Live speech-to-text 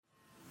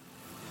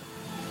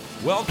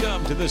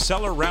Welcome to the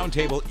Seller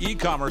Roundtable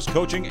e-commerce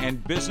coaching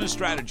and business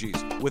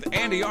strategies with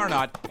Andy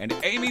Arnott and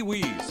Amy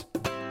Wees.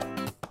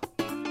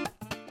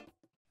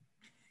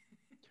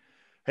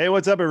 Hey,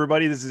 what's up,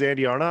 everybody? This is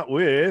Andy Arnott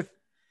with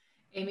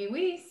Amy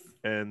Wees.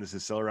 And this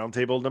is Seller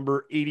Roundtable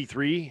number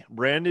 83.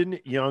 Brandon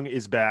Young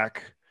is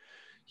back.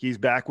 He's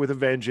back with a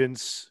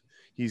vengeance.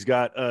 He's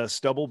got a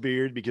stubble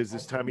beard because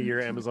this time of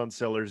year, Amazon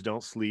sellers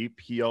don't sleep.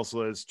 He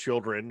also has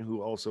children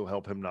who also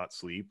help him not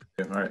sleep.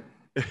 All right.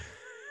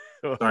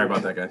 Sorry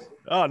about that, guys.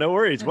 Oh, no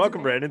worries. That's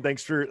Welcome, okay. Brandon.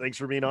 Thanks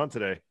for being on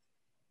today.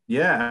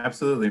 Yeah,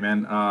 absolutely,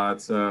 man.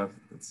 It's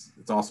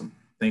awesome.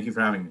 Thank you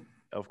for having me.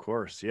 Of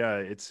course. Yeah.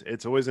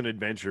 It's always an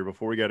adventure.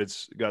 Before we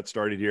got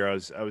started here, I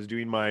was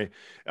doing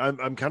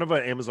I'm kind of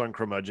an Amazon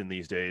curmudgeon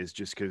these days,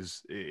 just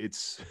cause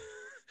it's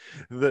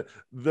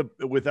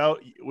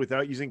without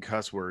using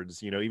cuss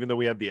words, even though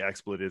we have the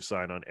expletive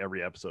sign on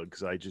every episode,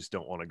 cause I just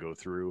don't want to go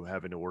through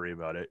having to worry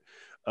about it.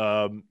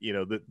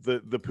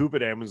 The poop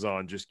at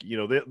Amazon, just,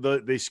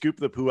 they scoop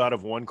the poo out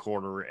of one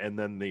corner and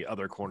then the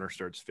other corner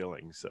starts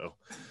filling. So,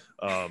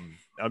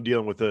 I'm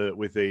dealing with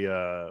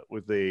a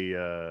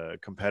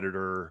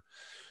competitor,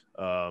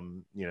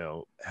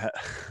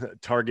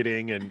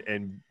 targeting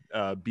and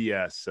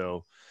BS.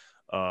 So,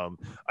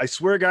 I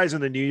swear, guys, in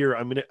the new year,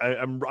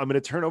 I'm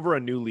gonna turn over a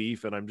new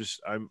leaf, and I'm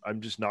just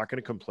not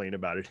gonna complain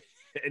about it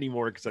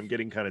anymore because I'm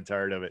getting kind of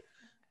tired of it.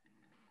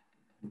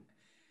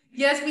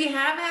 Yes, we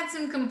have had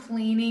some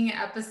complaining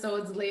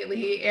episodes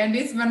lately, and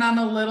it's been on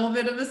a little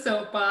bit of a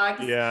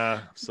soapbox.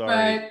 Yeah,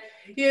 sorry. But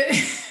yeah,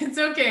 it's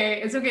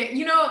okay. It's okay.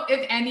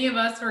 If any of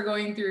us were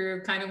going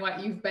through kind of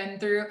what you've been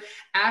through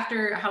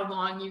after how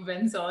long you've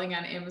been selling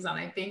on Amazon,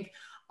 I think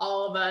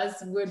all of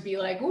us would be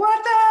like,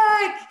 what the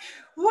heck?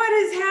 What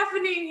is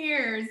happening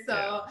here?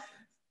 So, Yeah.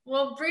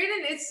 Well,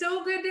 Brandon, it's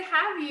so good to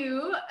have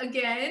you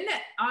again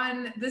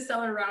on the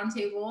Seller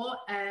Roundtable.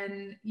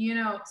 And,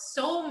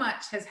 so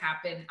much has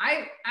happened.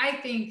 I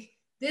think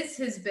this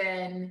has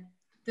been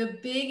the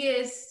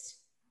biggest,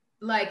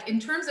 in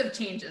terms of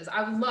changes.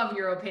 I would love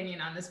your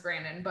opinion on this,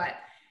 Brandon, but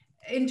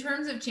in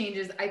terms of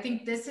changes, I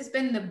think this has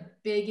been the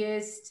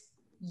biggest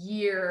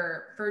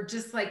year for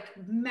just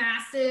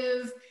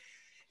massive,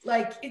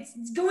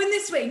 it's going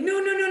this way. No.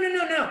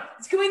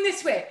 It's going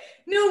this way.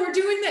 No, we're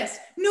doing this.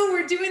 No,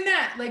 we're doing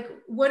that.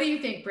 What do you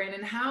think,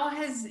 Brandon? How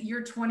has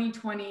your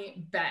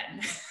 2020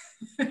 been?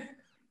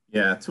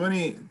 Yeah,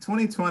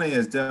 2020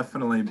 has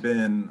definitely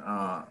been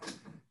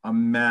a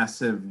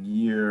massive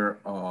year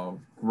of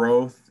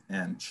growth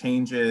and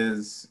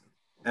changes.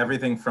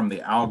 Everything from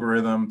the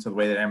algorithm to the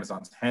way that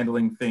Amazon's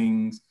handling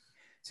things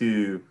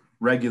to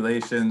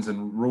regulations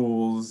and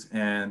rules.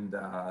 And,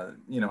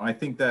 I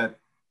think that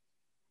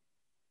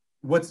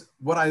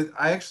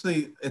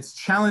it's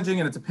challenging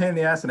and it's a pain in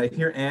the ass, and I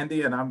hear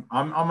Andy and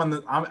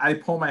I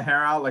pull my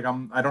hair out I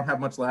don't have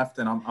much left,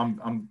 and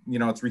I'm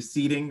it's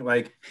receding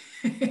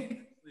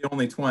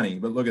only 20,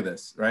 but look at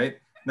this, right?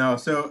 No,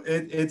 so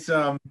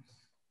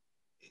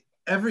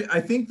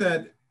I think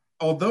that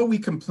although we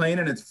complain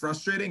and it's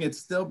frustrating, it's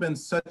still been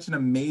such an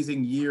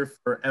amazing year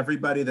for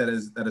everybody that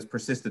has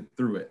persisted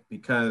through it,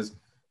 because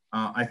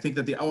I think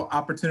that the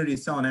opportunity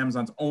to sell on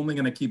Amazon is only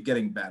going to keep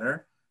getting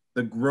better.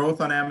 The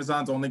growth on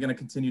Amazon is only going to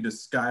continue to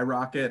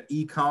skyrocket.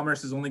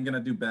 E-commerce is only going to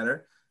do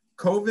better.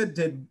 COVID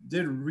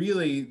did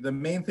really, the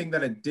main thing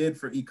that it did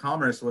for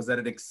e-commerce was that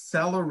it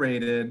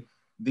accelerated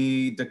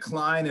the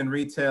decline in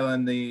retail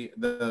and the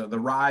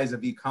rise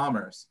of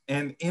e-commerce.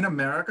 And in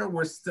America,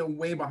 we're still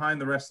way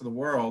behind the rest of the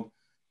world,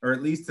 or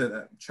at least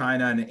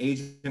China and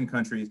Asian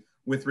countries,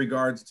 with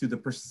regards to the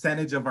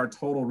percentage of our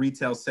total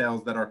retail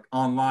sales that are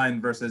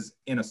online versus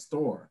in a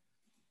store.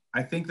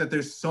 I think that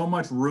there's so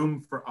much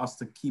room for us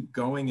to keep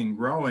going and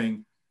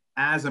growing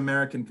as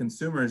American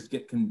consumers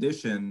get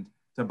conditioned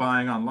to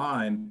buying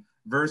online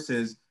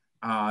versus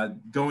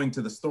going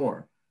to the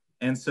store.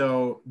 And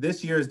so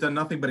this year has done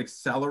nothing but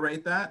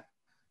accelerate that.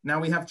 Now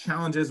we have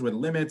challenges with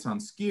limits on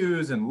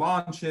SKUs and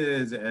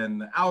launches, and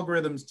the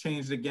algorithms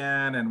changed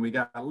again, and we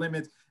got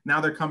limits.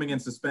 Now they're coming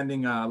and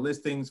suspending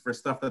listings for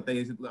stuff that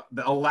they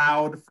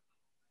allowed for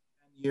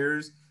 10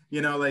 years,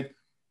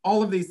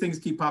 all of these things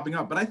keep popping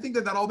up. But I think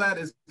that all that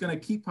is going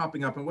to keep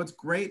popping up. And what's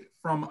great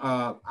from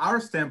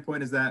our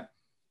standpoint is that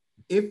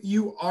if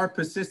you are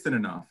persistent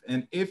enough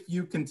and if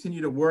you continue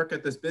to work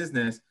at this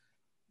business,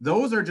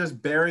 those are just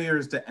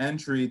barriers to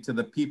entry to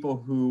the people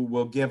who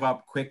will give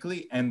up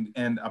quickly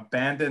and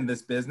abandon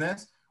this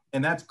business.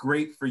 And that's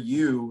great for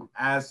you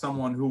as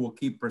someone who will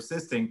keep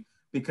persisting,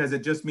 because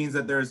it just means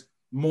that there's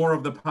more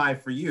of the pie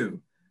for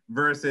you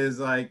versus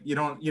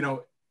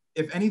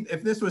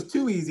if this was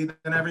too easy,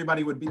 then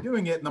everybody would be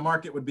doing it and the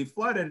market would be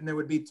flooded, and it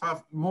would be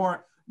tough,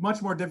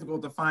 much more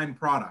difficult to find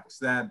products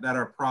that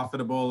are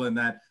profitable and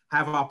that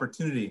have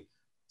opportunity.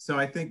 So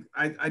I think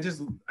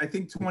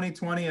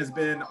 2020 has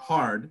been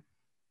hard,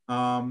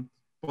 but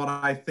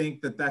I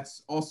think that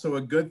that's also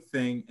a good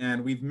thing,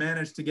 and we've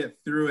managed to get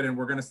through it, and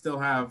we're going to still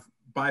have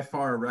by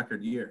far a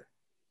record year.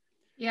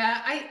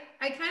 Yeah,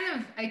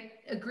 I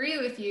agree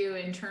with you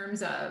in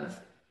terms of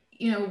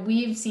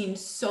we've seen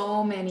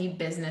so many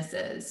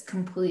businesses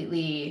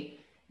completely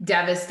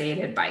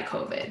devastated by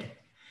COVID.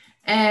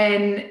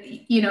 And,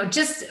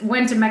 just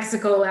went to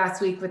Mexico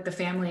last week with the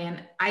family.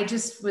 And I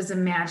just was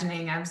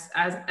imagining, as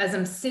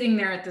I'm sitting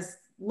there at this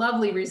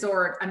lovely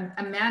resort, I'm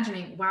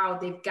imagining, wow,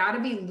 they've got to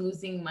be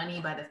losing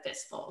money by the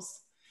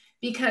fistfuls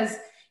because,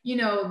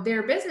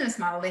 their business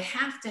model, they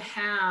have to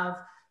have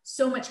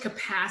so much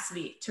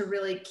capacity to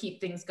really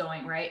keep things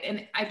going, right?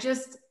 And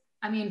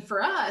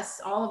for us,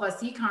 all of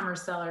us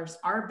e-commerce sellers,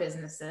 our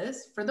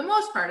businesses, for the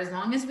most part, as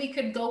long as we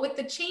could go with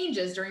the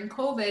changes during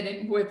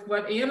COVID and with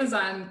what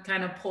Amazon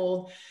kind of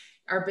pulled,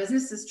 our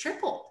businesses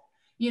tripled.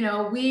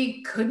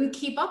 We couldn't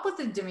keep up with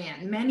the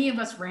demand. Many of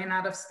us ran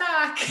out of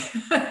stock,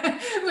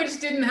 which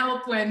didn't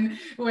help when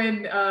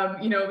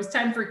it was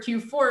time for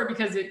Q4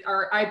 because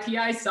our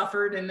IPI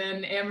suffered, and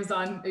then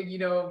Amazon,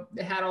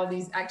 had all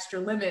these extra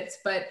limits.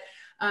 But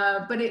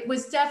it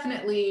was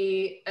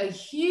definitely a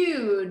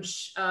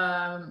huge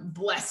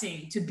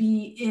blessing to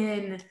be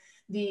in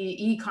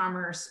the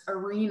e-commerce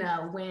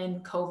arena when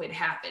COVID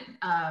happened.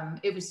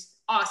 It was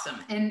awesome.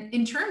 And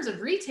in terms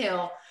of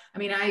retail,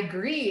 I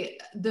agree.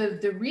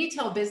 The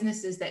retail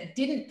businesses that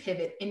didn't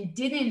pivot and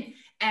didn't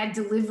add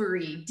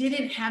delivery,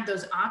 didn't have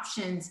those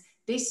options,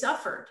 they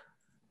suffered.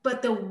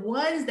 But the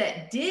ones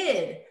that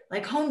did,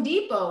 like Home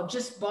Depot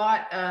just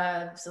bought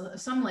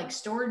some like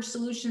storage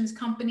solutions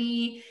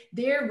company.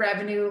 Their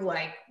revenue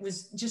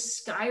was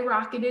just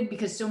skyrocketed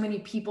because so many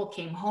people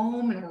came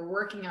home and were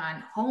working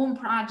on home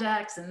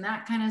projects and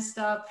that kind of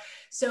stuff.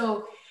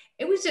 So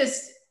it was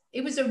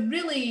a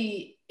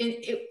really,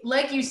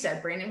 like you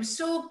said, Brandon, it was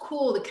so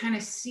cool to kind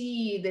of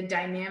see the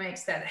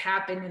dynamics that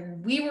happened,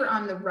 and we were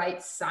on the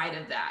right side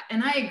of that.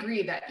 And I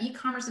agree that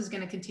e-commerce is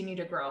going to continue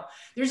to grow.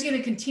 There's going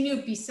to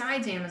continue,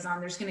 besides Amazon,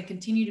 there's going to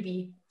continue to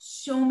be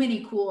so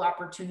many cool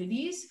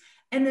opportunities.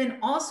 And then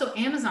also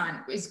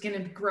Amazon is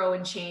going to grow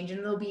and change,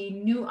 and there'll be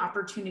new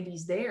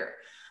opportunities there.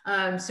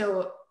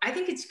 So I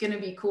think it's going to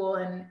be cool.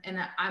 And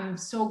I'm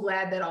so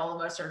glad that all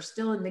of us are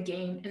still in the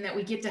game and that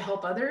we get to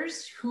help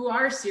others who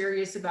are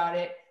serious about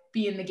it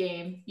be in the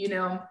game.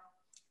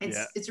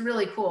 It's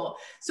really cool.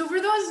 So for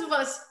those of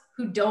us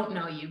who don't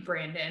know you,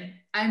 Brandon,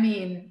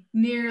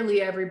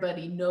 nearly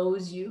everybody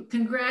knows you.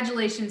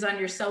 Congratulations on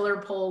your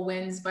seller poll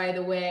wins, by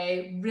the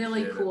way,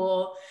 really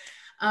cool.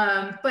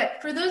 But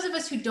for those of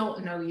us who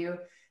don't know you,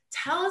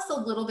 tell us a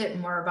little bit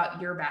more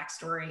about your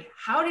backstory.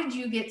 How did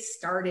you get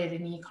started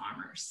in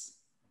e-commerce?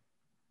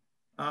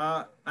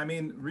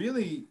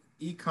 Really,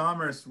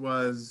 e-commerce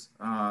was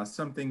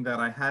something that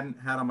I hadn't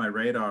had on my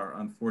radar,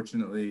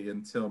 unfortunately,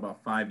 until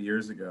about 5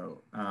 years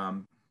ago.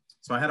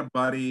 So I had a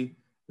buddy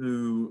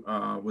who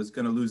was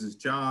going to lose his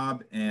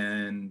job,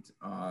 and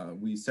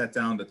we sat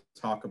down to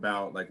talk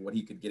about what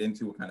he could get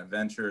into, what kind of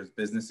ventures,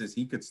 businesses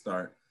he could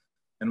start.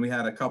 And we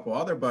had a couple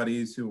other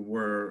buddies who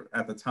were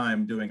at the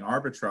time doing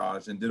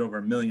arbitrage and did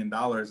over $1 million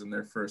in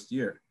their first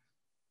year.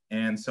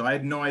 And so I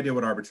had no idea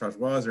what arbitrage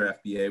was or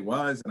FBA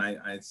was. And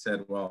I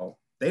said, well,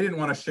 they didn't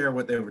want to share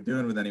what they were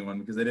doing with anyone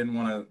because they didn't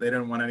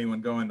want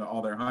anyone going to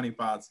all their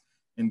honeypots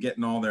and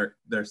getting all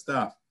their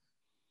stuff.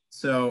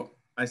 So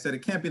I said,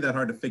 it can't be that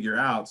hard to figure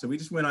out. So we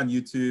just went on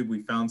YouTube.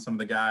 We found some of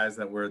the guys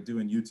that were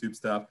doing YouTube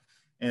stuff,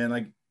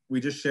 and we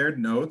just shared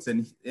notes,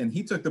 and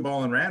he took the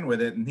ball and ran with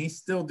it. And he's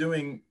still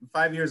doing,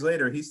 5 years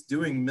later, he's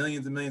doing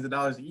millions and millions of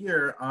dollars a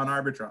year on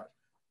arbitrage,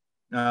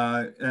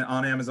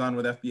 on Amazon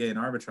with FBA and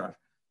arbitrage.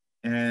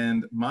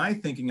 And my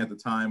thinking at the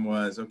time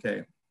was,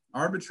 okay,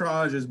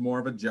 arbitrage is more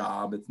of a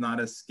job. It's not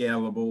as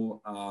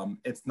scalable.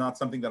 It's not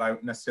something that I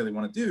necessarily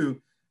want to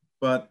do.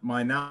 But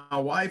my now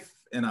wife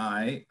and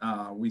I,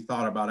 we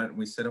thought about it, and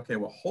we said, okay,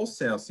 well,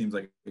 wholesale seems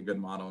like a good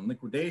model, and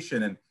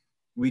liquidation, and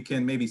we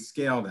can maybe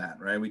scale that,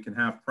 right? We can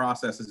have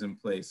processes in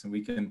place, and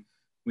we can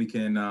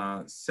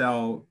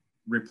sell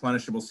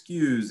replenishable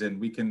SKUs, and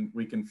we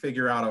can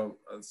figure out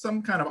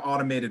some kind of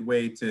automated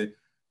way to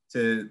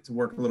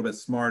work a little bit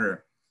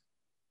smarter.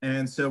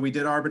 And so we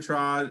did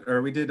arbitrage,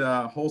 or we did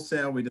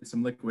wholesale, we did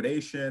some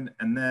liquidation.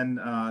 And then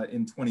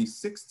in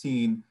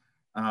 2016,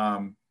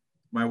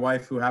 my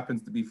wife, who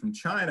happens to be from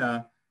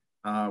China,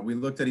 we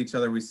looked at each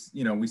other. We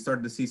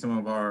started to see some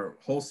of our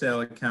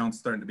wholesale accounts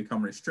starting to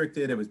become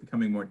restricted. It was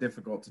becoming more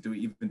difficult to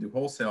even do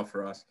wholesale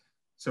for us.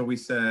 So we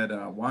said,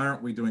 why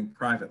aren't we doing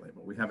private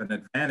label? We have an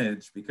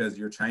advantage because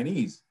you're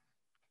Chinese.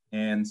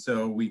 And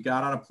so we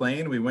got on a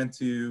plane, we went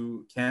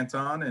to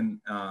Canton, and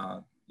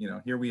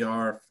here we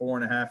are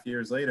 4.5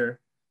 years later.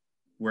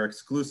 We're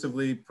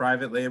exclusively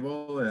private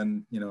label,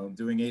 and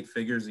doing 8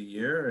 figures a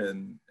year,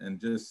 and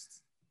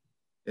just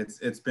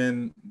it's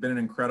been an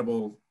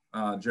incredible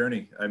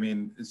journey.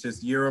 It's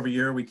just year over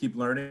year we keep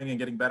learning and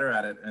getting better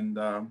at it, and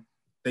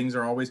things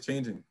are always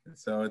changing.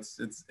 So it's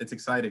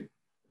exciting.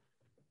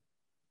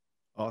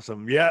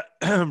 Awesome. Yeah,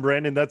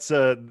 Brandon, that's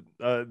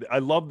I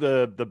love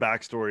the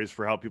backstories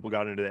for how people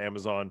got into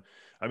Amazon.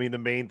 The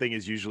main thing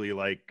is usually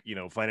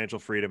financial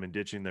freedom and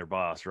ditching their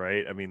boss,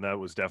 right? That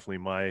was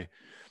definitely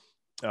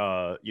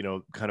you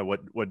know, kind of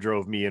what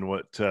drove me and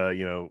what,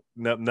 you know,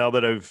 now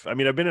that I've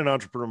been an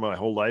entrepreneur my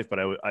whole life, but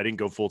I didn't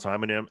go full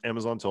time in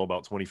Amazon until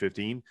about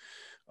 2015.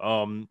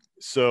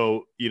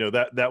 So, you know,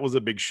 that was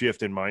a big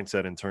shift in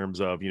mindset in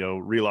terms of, you know,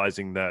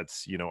 realizing that,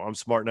 you know, I'm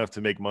smart enough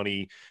to make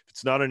money. If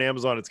it's not on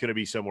Amazon, it's going to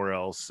be somewhere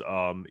else.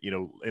 You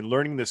know, and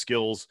learning the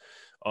skills,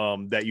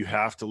 that you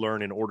have to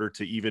learn in order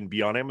to even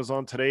be on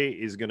Amazon today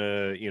is going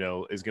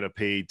to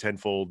pay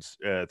tenfold,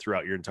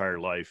 throughout your entire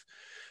life.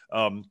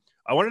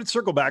 I wanted to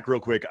circle back real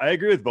quick. I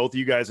agree with both of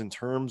you guys in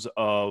terms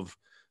of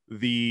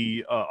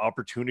the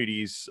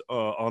opportunities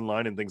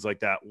online and things like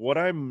that. What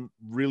I'm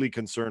really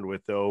concerned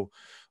with, though,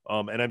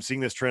 and I'm seeing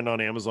this trend on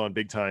Amazon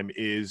big time,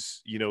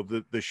 is, you know,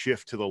 the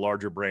shift to the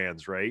larger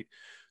brands, right?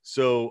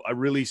 So I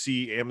really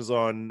see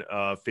Amazon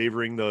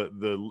favoring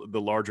the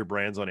larger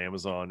brands on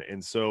Amazon,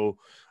 and so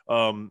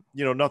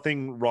you know,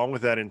 nothing wrong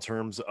with that in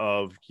terms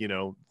of, you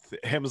know,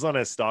 Amazon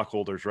has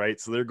stockholders, right?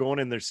 So they're going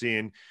and they're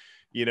seeing,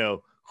 you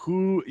know,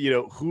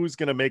 who's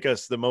going to make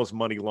us the most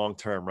money long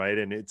term, right?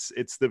 And it's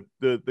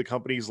the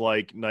companies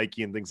like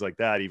Nike and things like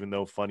that. Even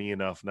though, funny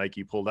enough,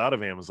 Nike pulled out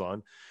of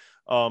Amazon.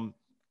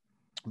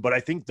 But I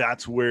think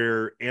that's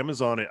where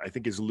Amazon, I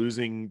think, is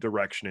losing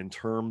direction in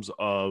terms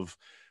of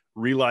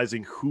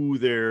realizing who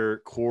their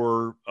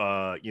core,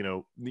 you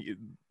know,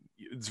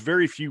 it's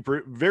very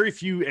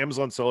few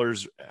Amazon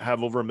sellers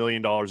have over $1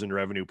 million in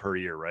revenue per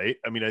year, right?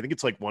 I mean, I think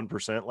it's like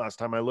 1% last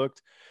time I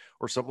looked,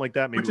 or something like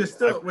that. Maybe,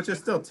 which is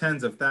still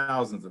tens of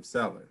thousands of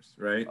sellers,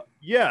 right?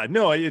 Yeah,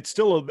 no, it's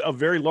still a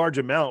very large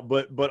amount,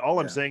 but all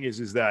I'm saying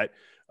is that,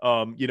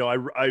 you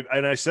know,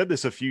 I said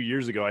this a few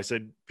years ago. I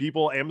said,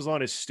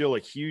 Amazon is still a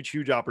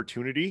huge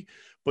opportunity,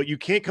 but you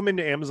can't come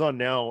into Amazon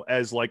now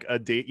as like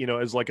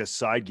as like a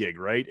side gig,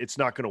 right? It's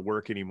not going to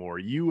work anymore.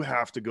 You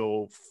have to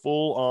go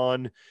full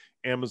on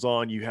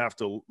Amazon. You have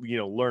to, you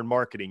know, learn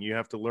marketing. You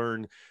have to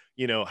learn,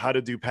 you know, how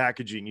to do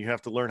packaging. You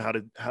have to learn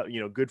how, you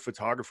know, good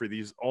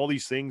photography, all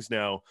these things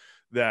now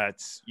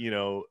that, you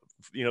know,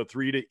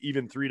 3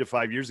 to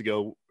 5 years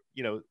ago,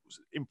 you know,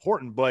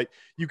 important, but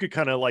you could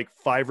kind of like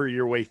Fiverr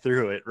your way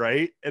through it.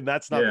 Right. And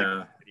that's not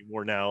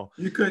anymore now.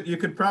 You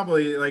could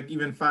probably, like,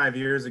 even 5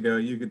 years ago,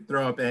 you could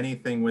throw up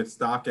anything with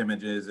stock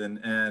images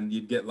and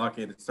you'd get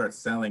lucky to start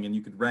selling, and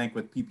you could rank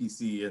with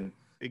PPC, and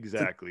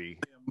exactly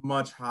a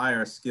much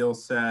higher skill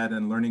set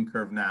and learning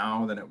curve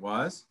now than it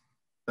was.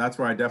 That's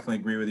where I definitely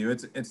agree with you.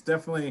 It's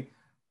definitely,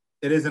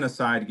 it isn't a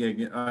side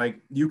gig. Like,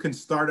 you can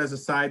start as a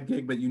side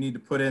gig, but you need to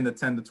put in the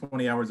 10 to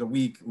 20 hours a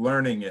week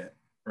learning it,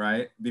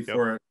 right?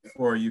 Before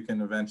you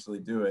can eventually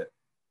do it.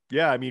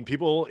 Yeah, I mean,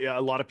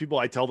 a lot of people,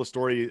 I tell the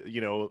story,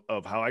 you know,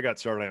 of how I got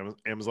started on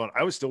Amazon.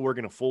 I was still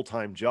working a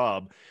full-time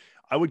job.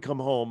 I would come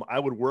home, I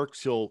would work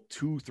till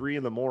 2, 3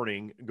 in the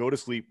morning, go to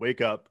sleep,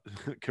 wake up,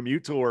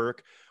 commute to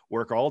work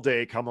all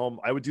day, come home.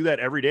 I would do that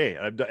every day.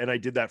 And I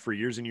did that for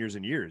years and years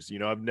and years. You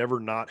know, I've never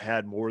not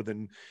had more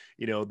than,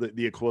 you know,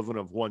 the equivalent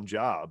of one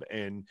job.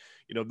 And,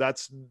 you know,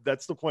 that's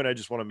the point I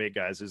just want to make,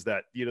 guys, is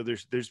that, you know,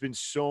 there's been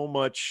so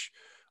much,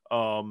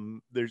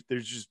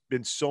 there's just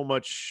been so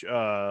much,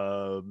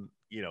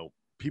 you know,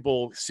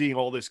 people seeing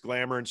all this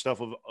glamour and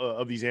stuff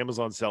of these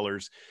Amazon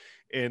sellers,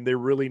 and they're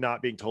really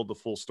not being told the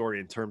full story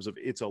in terms of,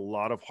 it's a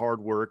lot of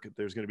hard work.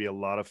 There's going to be a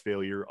lot of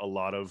failure, a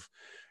lot of,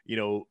 you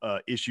know,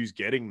 issues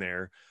getting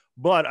there.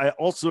 But I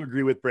also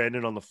agree with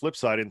Brandon on the flip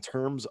side in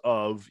terms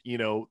of, you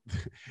know,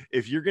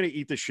 if you're going to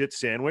eat the shit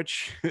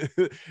sandwich,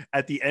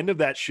 at the end of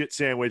that shit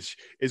sandwich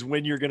is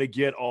when you're going to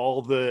get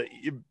all the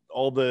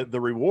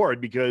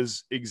reward,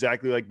 because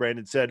exactly like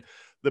Brandon said,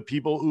 the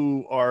people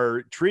who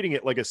are treating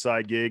it like a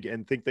side gig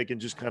and think they can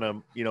just kind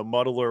of, you know,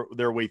 muddle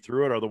their way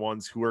through it are the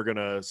ones who are going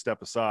to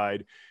step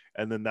aside.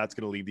 And then that's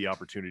going to leave the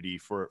opportunity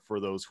for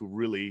those who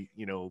really,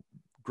 you know,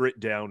 grit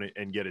down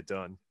and get it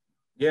done.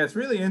 Yeah, it's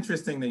really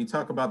interesting that you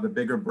talk about the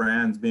bigger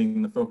brands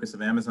being the focus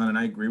of Amazon, and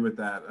I agree with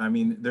that. I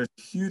mean, there's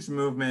a huge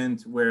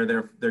movement where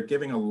they're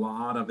giving a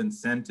lot of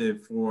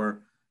incentive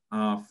for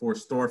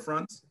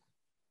storefronts.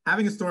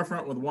 Having a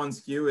storefront with one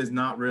SKU is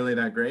not really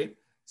that great.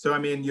 So, I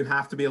mean, you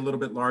have to be a little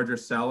bit larger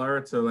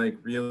seller to like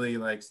really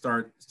like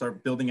start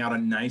building out a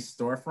nice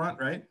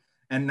storefront, right?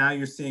 And now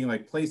you're seeing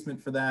like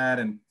placement for that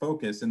and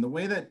focus. And the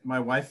way that my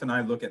wife and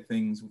I look at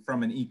things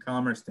from an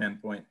e-commerce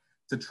standpoint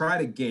to try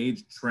to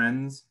gauge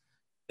trends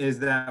is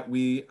that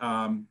we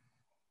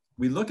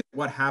look at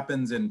what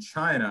happens in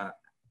China,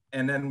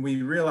 and then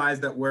we realize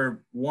that we're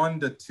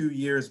 1 to 2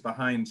 years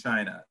behind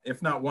China,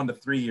 if not 1 to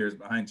 3 years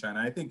behind China.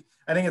 I think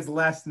it's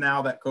less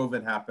now that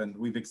COVID happened.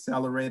 We've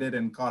accelerated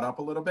and caught up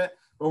a little bit,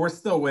 but we're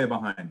still way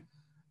behind.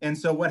 And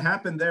so what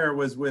happened there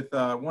was with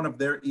one of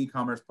their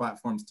e-commerce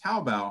platforms,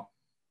 Taobao,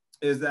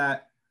 is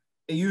that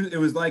it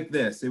was like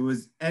this. It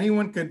was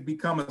anyone could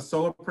become a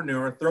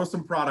solopreneur, throw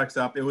some products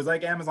up. It was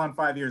like Amazon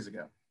 5 years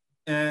ago.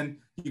 And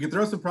you could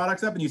throw some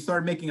products up and you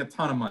start making a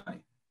ton of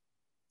money.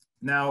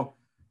 Now,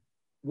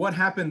 what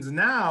happens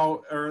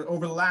now, or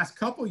over the last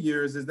couple of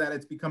years, is that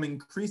it's becoming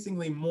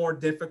increasingly more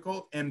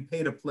difficult and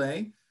pay to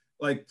play.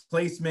 Like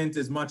placement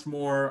is much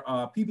more,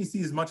 PPC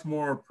is much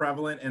more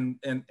prevalent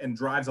and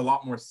drives a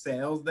lot more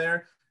sales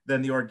there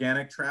than the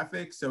organic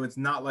traffic. So it's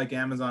not like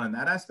Amazon in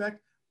that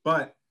aspect,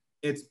 but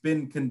it's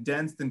been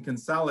condensed and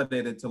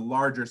consolidated to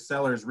larger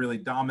sellers really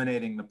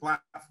dominating the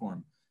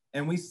platform.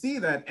 And we see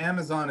that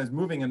Amazon is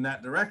moving in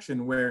that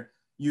direction where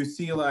you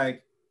see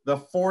like the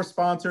 4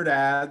 sponsored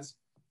ads,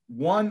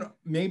 1,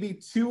 maybe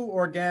 2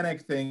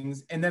 organic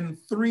things, and then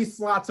 3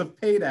 slots of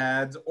paid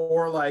ads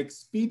or like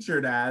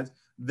featured ads,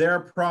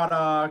 their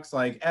products,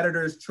 like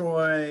Editor's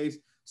Choice.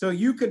 So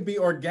you could be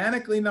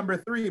organically number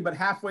 3, but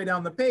halfway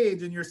down the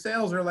page and your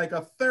sales are like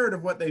a third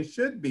of what they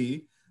should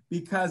be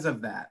because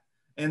of that.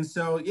 And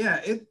so, yeah,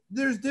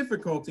 there's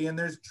difficulty and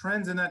there's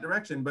trends in that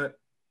direction, but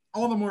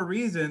all the more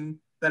reason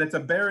that it's a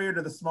barrier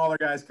to the smaller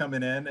guys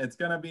coming in. It's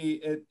going to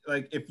be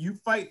like, if you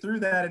fight through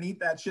that and eat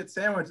that shit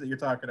sandwich that you're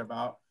talking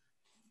about,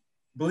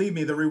 believe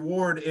me, the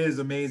reward is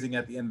amazing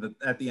at the end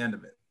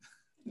of it.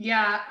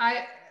 Yeah.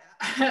 I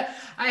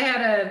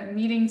had a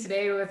meeting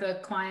today with a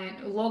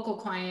client, a local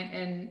client,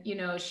 and, you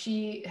know,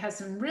 she has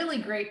some really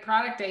great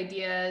product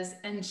ideas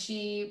and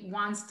she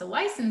wants to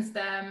license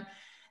them.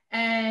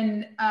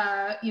 And,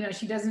 you know,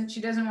 she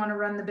doesn't want to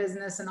run the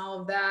business and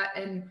all of that.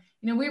 And,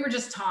 you know, we were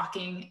just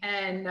talking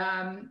and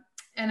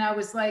I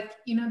was like,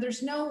 you know,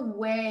 there's no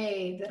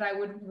way that I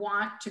would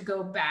want to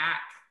go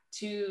back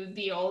to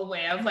the old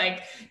way of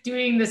like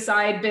doing the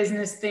side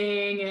business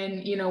thing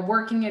and, you know,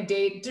 working a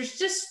date. There's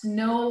just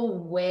no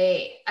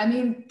way. I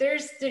mean,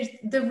 there's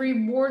the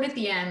reward at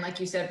the end, like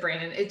you said,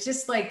 Brandon, it's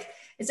just like,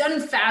 it's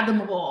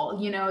unfathomable,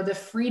 you know, the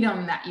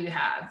freedom that you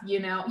have, you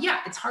know.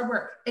 Yeah, it's hard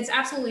work. It's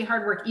absolutely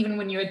hard work, even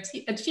when you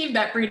achieve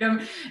that freedom.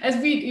 As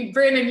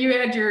Brandon, you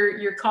had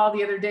your call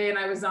the other day and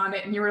I was on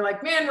it and you were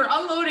like, man, we're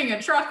unloading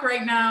a truck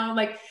right now.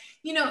 Like,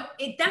 you know,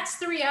 that's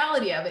the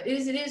reality of it.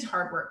 It is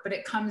hard work, but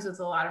it comes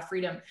with a lot of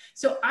freedom.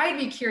 So I'd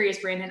be curious,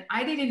 Brandon,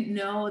 I didn't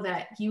know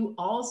that you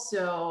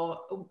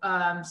also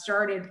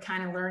started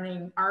kind of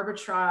learning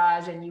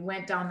arbitrage and you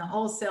went down the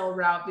wholesale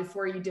route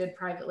before you did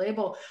private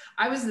label.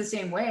 I was the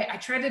same way. I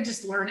tried to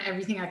just learn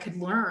everything I could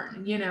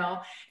learn, you know,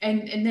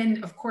 and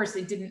then of course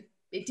it didn't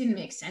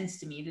make sense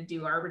to me to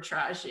do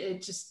arbitrage.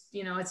 It just,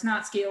 you know, it's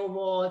not scalable.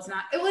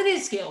 Well, it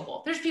is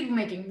scalable. There's people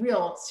making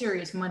real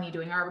serious money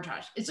doing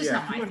arbutrage. It's just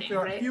not my thing,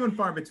 right? Few and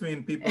far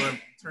between people have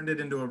turned it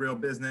into a real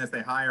business.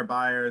 They hire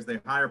buyers, they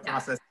hire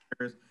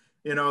processors.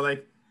 You know,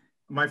 like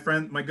my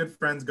good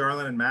friends,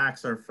 Garland and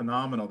Max are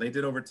phenomenal. They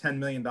did over $10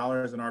 million in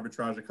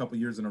arbitrage a couple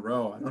years in a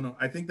row. I don't know.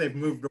 I think they've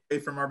moved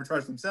away from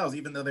arbitrage themselves,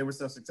 even though they were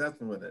so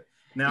successful with it.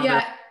 Now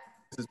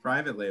this is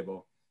private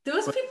label.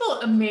 Those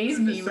people amaze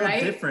me, so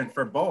right? Different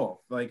for both.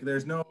 Like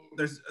there's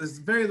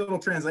very little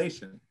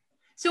translation.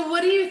 So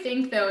what do you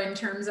think though, in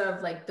terms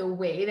of like the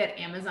way that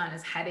Amazon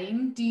is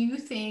heading? Do you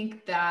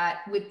think that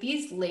with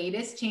these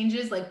latest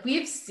changes, like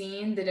we've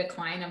seen the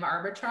decline of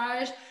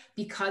arbitrage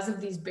because of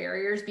these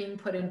barriers being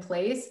put in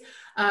place?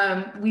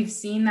 We've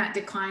seen that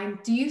decline.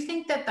 Do you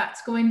think that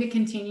that's going to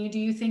continue? Do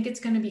you think it's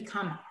going to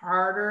become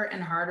harder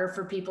and harder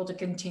for people to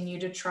continue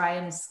to try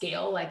and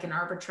scale like an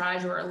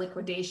arbitrage or a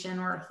liquidation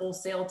or a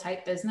wholesale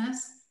type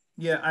business?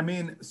 Yeah, I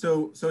mean,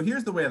 so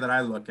here's the way that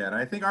I look at it.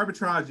 I think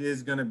arbitrage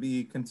is going to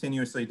be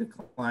continuously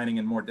declining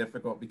and more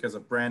difficult because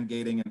of brand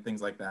gating and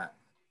things like that.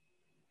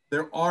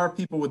 There are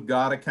people with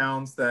God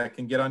accounts that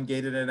can get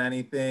ungated at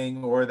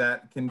anything or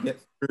that can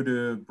get through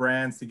to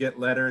brands to get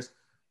letters.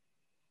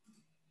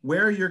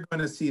 Where you're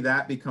going to see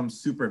that become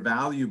super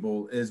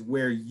valuable is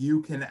where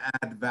you can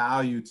add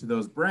value to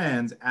those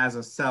brands as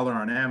a seller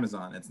on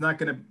Amazon. It's not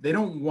going to, they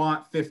don't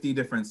want 50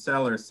 different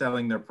sellers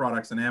selling their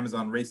products on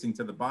Amazon, racing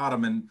to the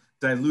bottom and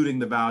diluting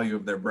the value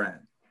of their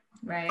brand.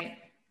 Right.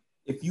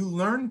 If you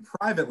learn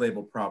private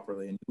label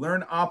properly and you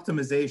learn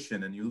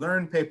optimization and you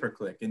learn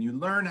pay-per-click and you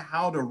learn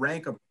how to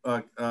rank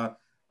a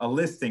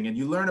listing and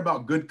you learn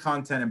about good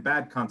content and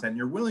bad content, and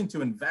you're willing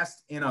to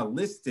invest in a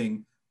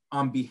listing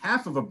on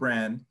behalf of a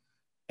brand,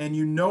 and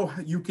you know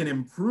you can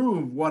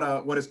improve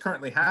what is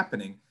currently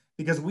happening,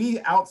 because we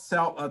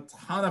outsell a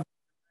ton of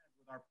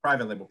with our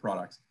private label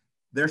products.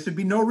 There should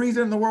be no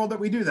reason in the world that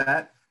we do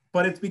that,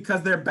 but it's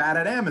because they're bad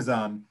at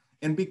Amazon.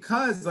 And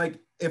because like,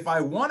 if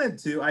I wanted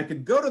to, I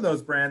could go to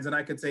those brands and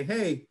I could say,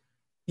 hey,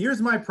 here's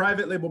my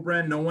private label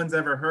brand no one's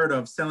ever heard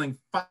of, selling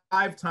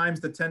 5 times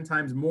to 10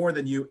 times more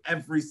than you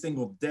every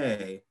single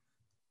day.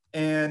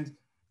 And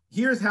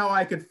here's how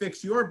I could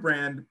fix your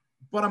brand,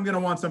 but I'm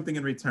gonna want something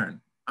in return.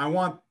 I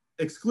want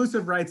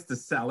exclusive rights to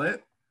sell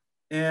it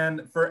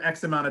and for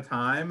X amount of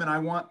time. And I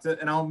want to,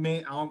 and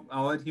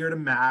I'll adhere to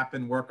MAP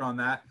and work on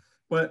that.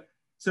 But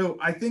so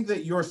I think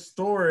that your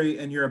story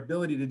and your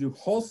ability to do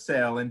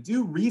wholesale and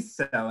do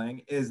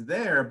reselling is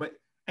there, but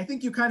I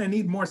think you kind of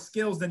need more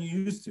skills than you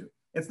used to.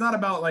 It's not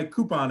about like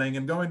couponing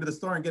and going to the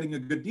store and getting a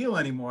good deal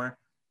anymore.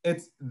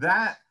 It's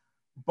that,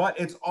 but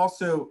it's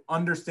also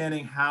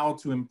understanding how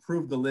to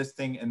improve the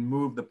listing and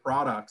move the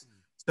products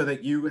so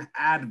that you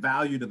add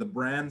value to the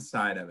brand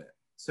side of it.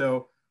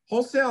 So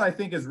wholesale, I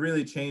think, has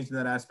really changed in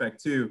that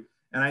aspect too.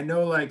 And I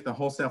know like the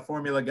wholesale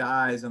formula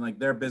guys and like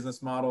their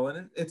business model,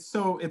 and it's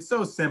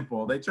so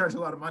simple. They charge a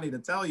lot of money to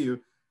tell you,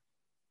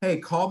 hey,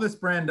 call this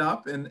brand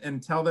up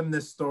and tell them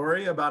this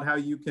story about how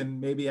you can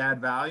maybe add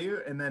value.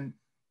 And then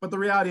But the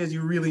reality is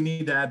you really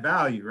need to add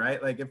value,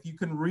 right? Like if you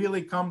can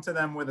really come to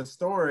them with a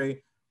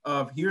story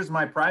of here's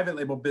my private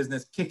label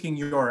business kicking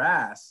your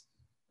ass,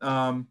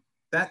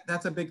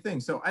 that's a big thing.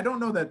 So I don't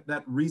know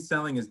that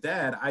reselling is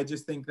dead. I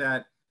just think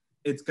that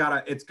it's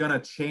gonna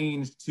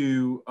change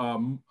to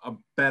a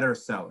better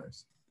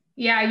sellers.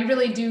 Yeah, you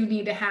really do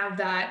need to have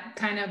that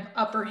kind of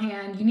upper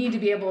hand. You need to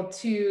be able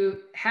to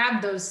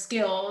have those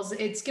skills.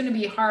 It's going to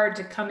be hard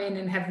to come in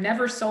and have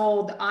never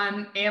sold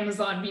on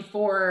Amazon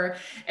before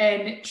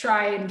and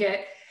try and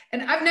get,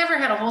 and I've never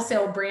had a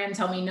wholesale brand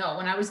tell me no.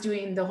 When I was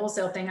doing the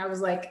wholesale thing, I was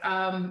like,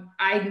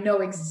 I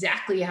know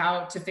exactly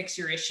how to fix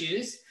your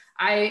issues.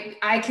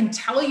 I can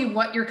tell you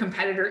what your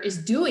competitor is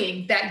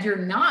doing that you're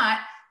not,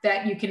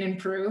 that you can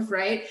improve,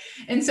 right?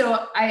 And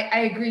so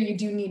I agree, you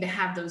do need to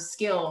have those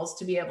skills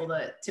to be able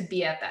to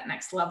be at that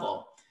next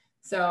level.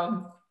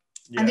 So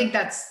yeah. I think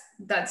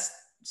that's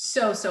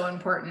so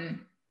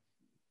important.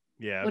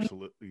 Yeah,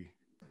 absolutely.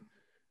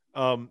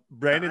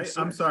 Brandon,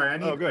 I'm sorry.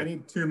 I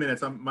need 2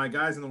 minutes. My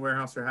guys in the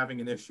warehouse are having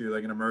an issue,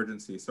 like an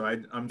emergency. So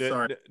I'm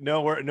sorry.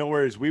 No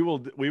worries. We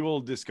will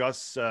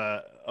discuss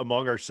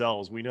among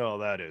ourselves. We know how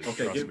that is.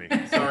 Okay, trust me.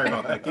 Sorry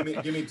about that.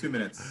 Give me 2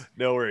 minutes.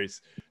 No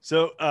worries.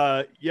 So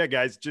yeah,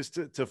 guys, just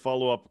to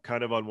follow up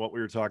kind of on what we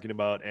were talking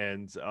about,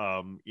 and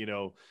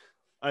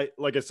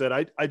like I said,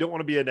 I don't want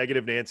to be a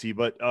negative Nancy,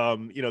 but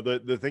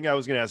the thing I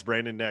was going to ask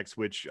Brandon next,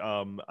 which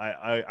I'm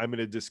going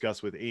to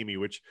discuss with Amy,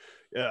 which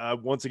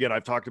once again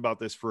I've talked about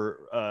this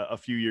for a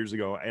few years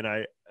ago, and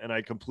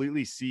I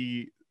completely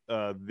see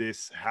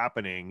this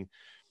happening.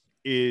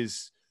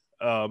 Is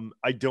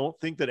I don't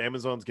think that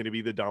Amazon's going to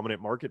be the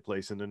dominant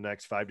marketplace in the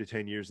next 5 to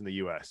 10 years in the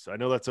U.S. I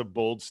know that's a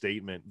bold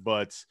statement,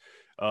 but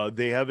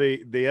they have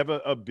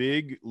a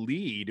big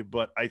lead.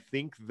 But I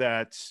think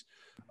that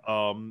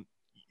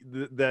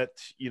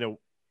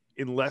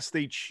unless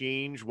they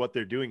change what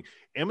they're doing,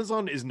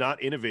 Amazon is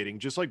not innovating.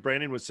 Just like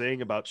Brandon was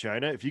saying about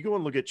China, if you go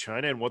and look at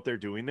China and what they're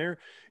doing there,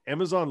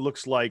 Amazon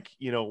looks like,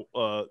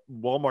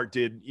 Walmart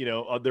did,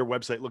 their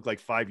website looked like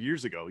 5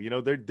 years ago.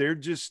 They're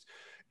just,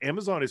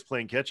 Amazon is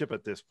playing catch up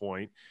at this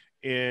point.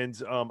 And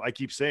I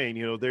keep saying,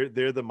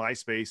 they're the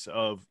MySpace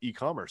of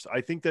e-commerce. I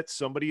think that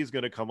somebody is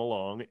going to come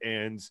along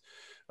and,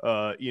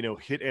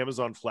 hit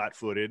Amazon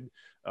flat-footed,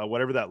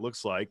 whatever that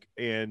looks like.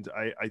 And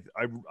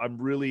I'm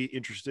really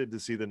interested to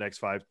see the next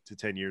 5 to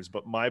 10 years.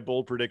 But my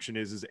bold prediction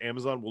is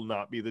Amazon will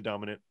not be the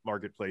dominant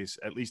marketplace,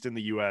 at least in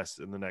the U.S.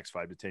 in the next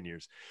 5 to 10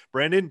 years.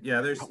 Brandon,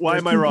 yeah, why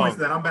am I wrong?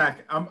 That I'm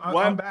back.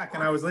 I'm back,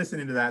 and I was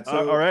listening to that.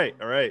 So all right.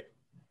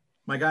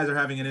 My guys are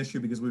having an issue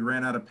because we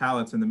ran out of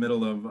pallets in the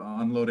middle of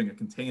unloading a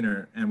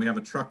container, and we have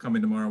a truck coming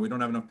tomorrow. We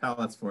don't have enough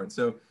pallets for it.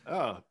 So,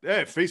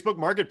 Facebook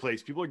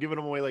Marketplace, people are giving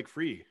them away like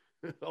free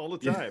all the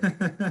time.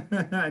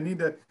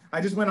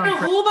 I just went on a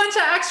whole bunch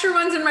of extra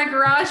ones in my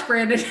garage,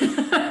 Brandon.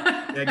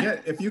 Yeah,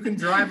 if you can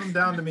drive them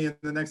down to me in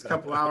the next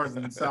couple hours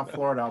in South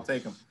Florida, I'll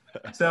take them.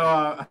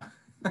 So,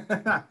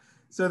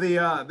 so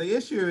the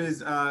issue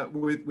is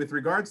with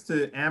regards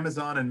to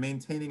Amazon and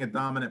maintaining a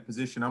dominant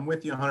position. I'm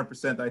with you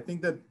 100%. I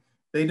think that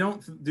they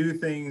don't do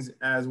things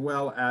as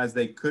well as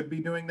they could be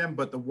doing them,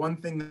 but the one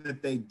thing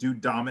that they do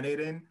dominate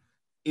in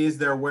is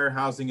their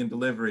warehousing and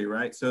delivery,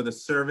 right? So the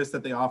service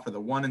that they offer, the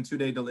 1 and 2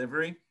 day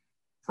delivery,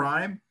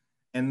 Prime,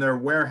 and their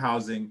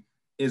warehousing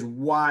is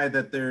why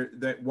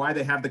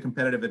they have the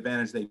competitive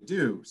advantage they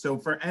do. So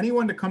for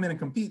anyone to come in and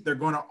compete, they're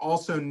going to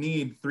also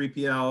need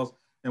 3PLs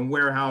and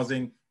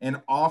warehousing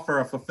and offer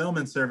a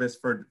fulfillment service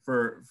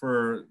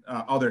for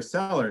other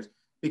sellers.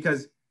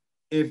 Because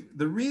if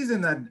the reason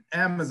that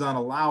Amazon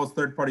allows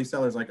third-party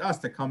sellers like us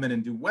to come in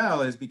and do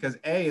well is because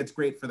A, it's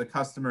great for the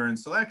customer and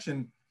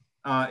selection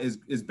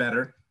is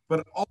better,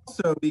 but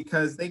also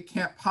because they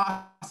can't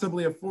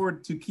possibly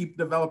afford to keep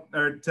developed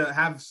or to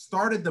have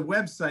started the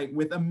website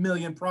with 1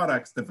 million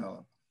products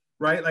developed,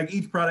 right? Like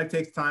each product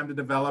takes time to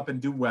develop and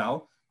do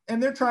well.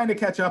 And they're trying to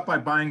catch up by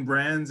buying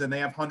brands, and they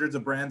have hundreds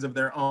of brands of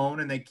their own,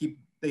 and they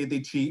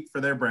cheat for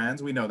their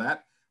brands. We know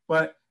that.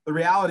 But the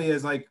reality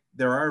is, like,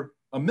 there are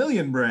 1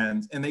 million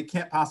brands, and they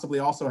can't possibly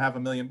also have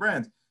 1 million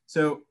brands.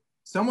 So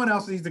someone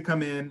else needs to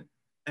come in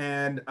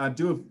and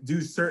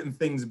do certain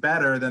things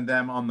better than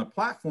them on the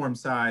platform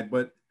side.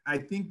 But I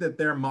think that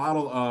their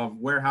model of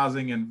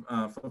warehousing and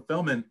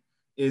fulfillment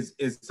is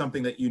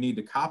something that you need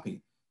to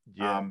copy.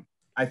 Yeah.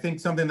 I think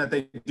something that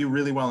they do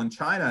really well in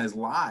China is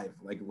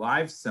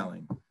live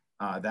selling.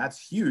 That's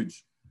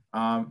huge.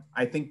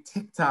 I think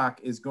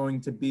TikTok is going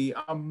to be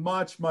a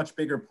much, much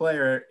bigger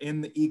player in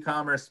the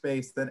e-commerce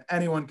space than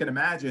anyone can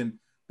imagine,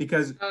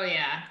 because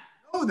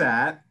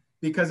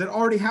because it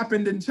already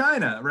happened in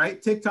China,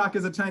 right? TikTok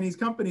is a Chinese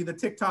company. The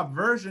TikTok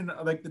version,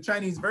 like the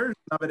Chinese version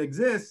of it,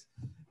 exists,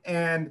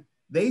 and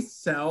they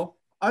sell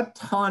a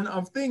ton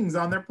of things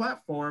on their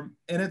platform,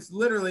 and it's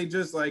literally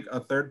just like a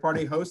third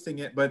party hosting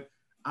it. But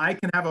I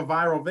can have a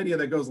viral video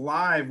that goes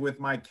live with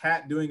my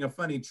cat doing a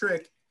funny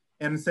trick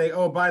and say,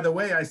 oh, by the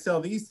way, I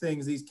sell these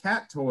things, these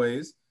cat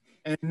toys.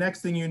 And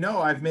next thing you know,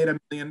 I've made $1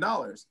 million.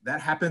 That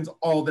happens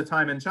all the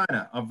time in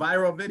China. A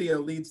viral video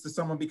leads to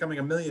someone becoming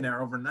a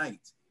millionaire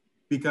overnight,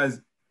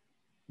 because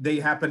they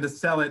happen to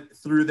sell it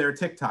through their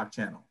TikTok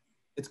channel.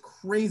 It's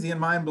crazy and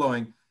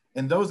mind-blowing.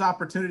 And those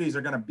opportunities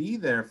are going to be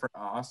there for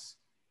us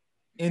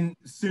in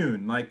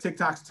soon. Like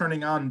TikTok's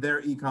turning on their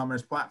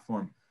e-commerce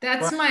platform.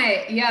 That's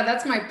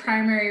my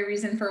primary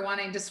reason for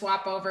wanting to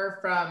swap over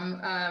from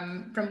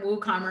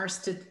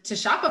WooCommerce to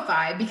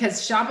Shopify,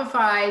 because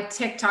Shopify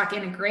TikTok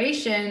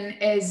integration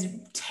is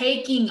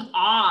taking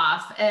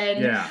off,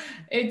 and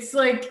it's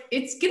like,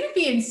 it's going to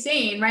be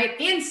insane, right?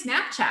 And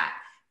Snapchat,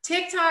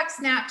 TikTok,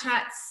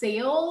 Snapchat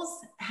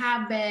sales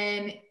have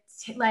been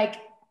like,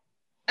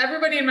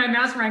 everybody in my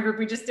mastermind group,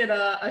 we just did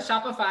a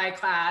Shopify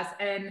class,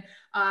 and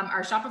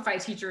our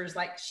Shopify teacher is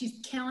like, she's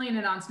killing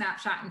it on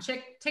Snapchat and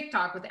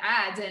TikTok with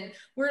ads. And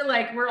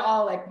we're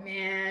all like,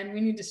 man, we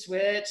need to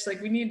switch.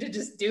 Like, we need to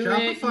just do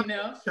it, you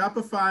know?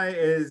 Shopify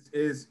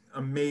is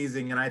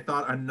amazing. And I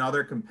thought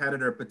another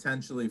competitor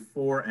potentially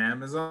for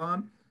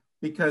Amazon,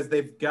 because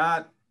they've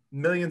got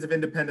millions of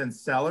independent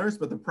sellers,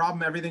 but the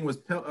problem, everything was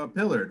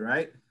pillared,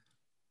 right?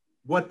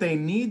 What they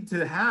need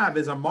to have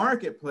is a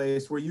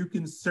marketplace where you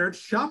can search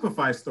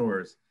Shopify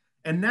stores.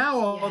 And now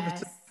all of a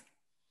sudden,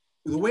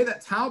 the way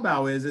that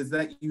Taobao is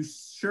that you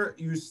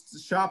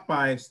shop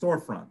by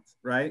storefront,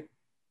 right?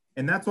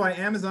 And that's why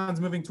Amazon's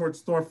moving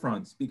towards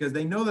storefronts, because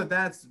they know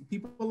that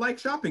people like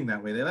shopping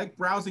that way. They like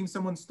browsing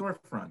someone's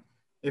storefront.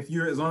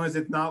 As long as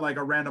it's not like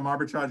a random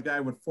arbitrage guy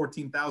with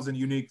 14,000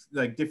 unique,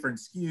 like different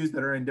SKUs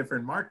that are in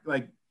different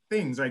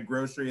things, like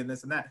grocery and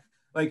this and that.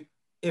 Like,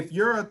 if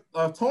you're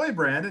a toy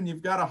brand and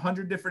you've got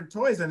 100 different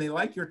toys and they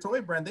like your toy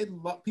brand,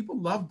 people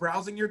love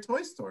browsing your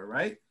toy store,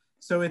 right?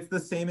 So it's the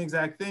same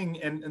exact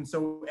thing. And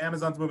so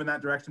Amazon's moving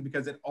that direction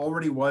because it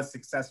already was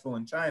successful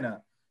in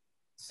China.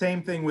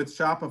 Same thing with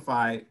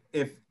Shopify.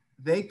 If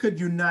they could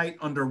unite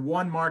under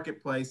one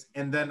marketplace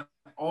and then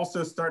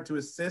also start to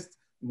assist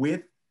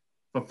with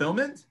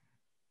fulfillment,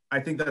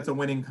 I think that's a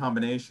winning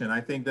combination.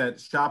 I think that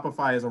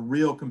Shopify is a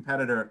real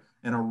competitor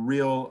and a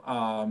real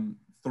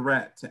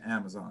threat to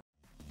Amazon.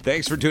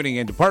 Thanks for tuning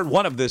in to part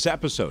 1 of this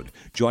episode.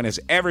 Join us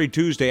every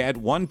Tuesday at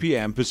 1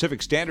 p.m.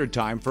 Pacific Standard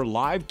Time for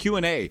live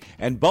Q&A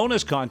and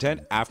bonus content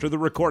after the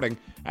recording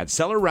at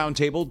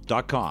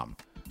sellerroundtable.com.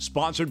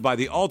 Sponsored by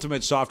the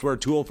ultimate software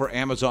tool for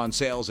Amazon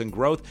sales and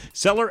growth,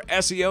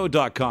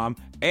 sellerseo.com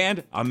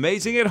and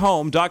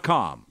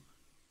amazingathome.com.